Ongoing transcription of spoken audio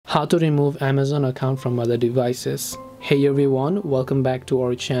How to remove Amazon account from other devices. Hey everyone, welcome back to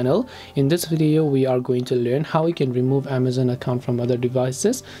our channel. In this video we are going to learn how we can remove Amazon account from other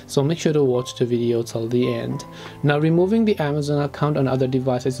devices, so make sure to watch the video till the end. Now, removing the Amazon account on other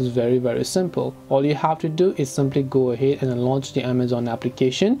devices is very simple. All you have to do is simply go ahead and then launch the Amazon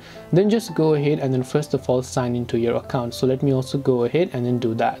application, then just go ahead and then first of all sign into your account. So let me also go ahead and then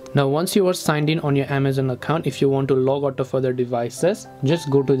do that. Now, once you are signed in on your Amazon account, if you want to log out of other devices,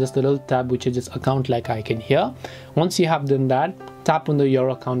 just go to this little tab which is this account like icon here. Once you have done that, tap on the your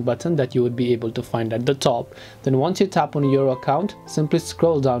account button that you would be able to find at the top. Then once you tap on your account, simply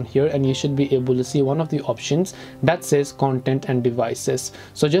scroll down here and you should be able to see one of the options that says content and devices.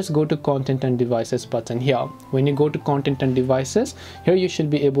 So just go to content and devices button here. When you go to content and devices, here you should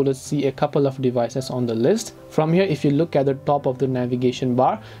be able to see a couple of devices on the list. From here, if you look at the top of the navigation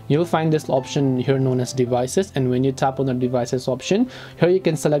bar, you'll find this option here known as devices, and when you tap on the devices option, here you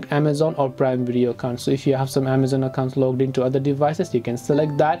can select Amazon or Prime Video account. So if you have some Amazon accounts logged into other devices, you can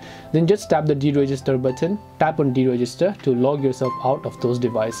select that, then just tap the deregister button, tap on deregister to log yourself out of those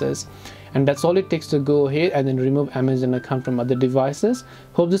devices. And that's all it takes to go ahead and then remove Amazon account from other devices.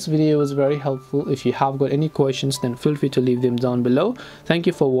 Hope this video was very helpful. If you have got any questions, then feel free to leave them down below. Thank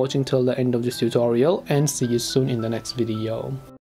you for watching till the end of this tutorial, and see you soon in the next video.